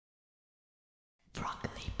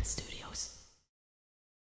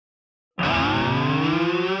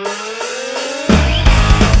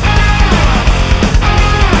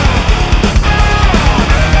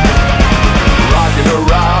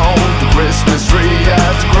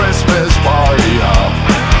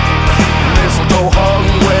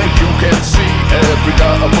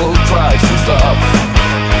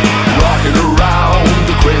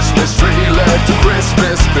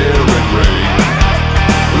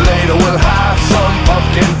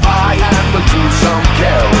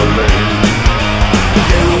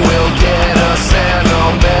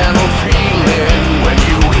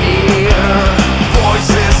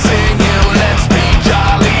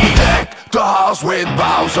doors with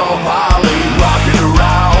boughs of holly, rocking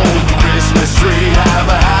around the Christmas tree. Have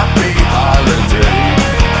a happy holiday.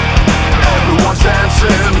 Everyone's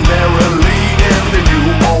dancing merrily in the new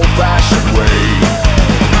old-fashioned way.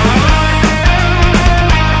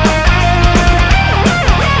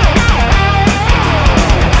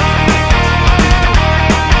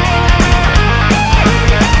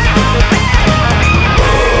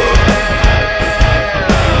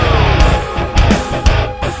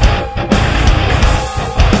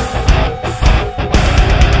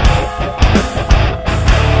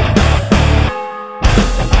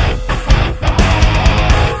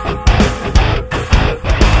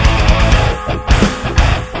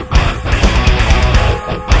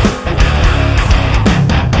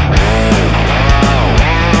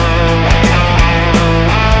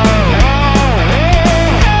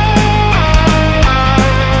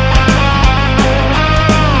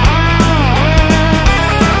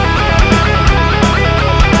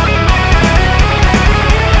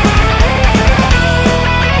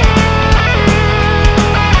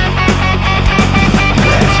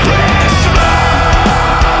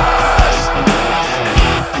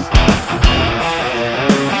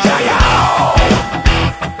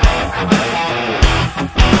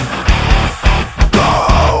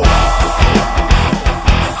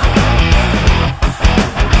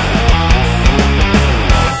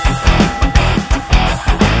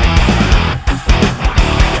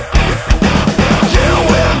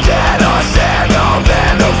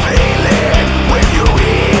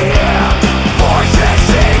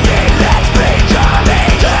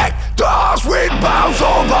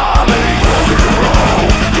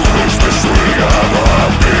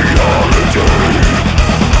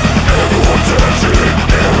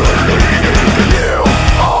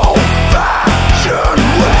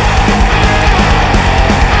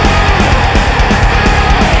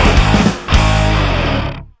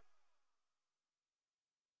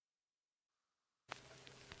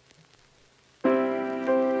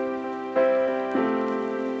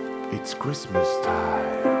 It's Christmas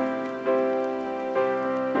time,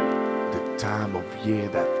 the time of year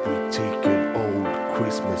that we take an old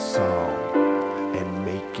Christmas song and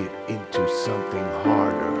make it into something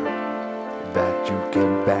harder that you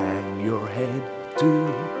can bang your head to.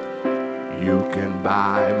 You can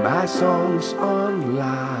buy my songs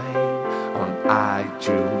online on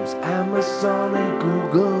iTunes, Amazon and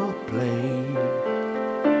Google Play.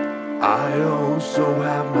 I also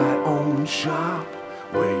have my own shop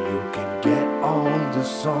where you can get all the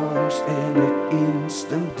songs in an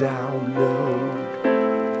instant download.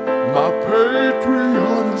 My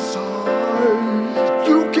Patreon site,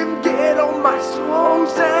 you can get all my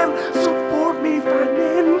songs and support me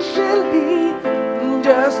financially.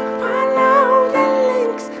 Just follow the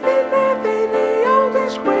links in the video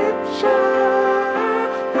description.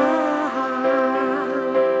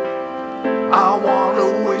 I wanna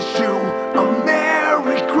wish you a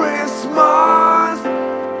Merry Christmas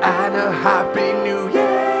and a Happy New Year.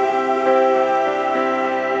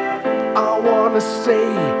 I wanna say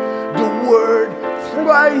the word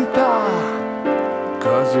Freitag,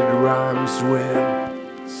 'cause it rhymes with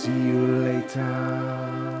see you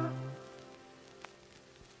later.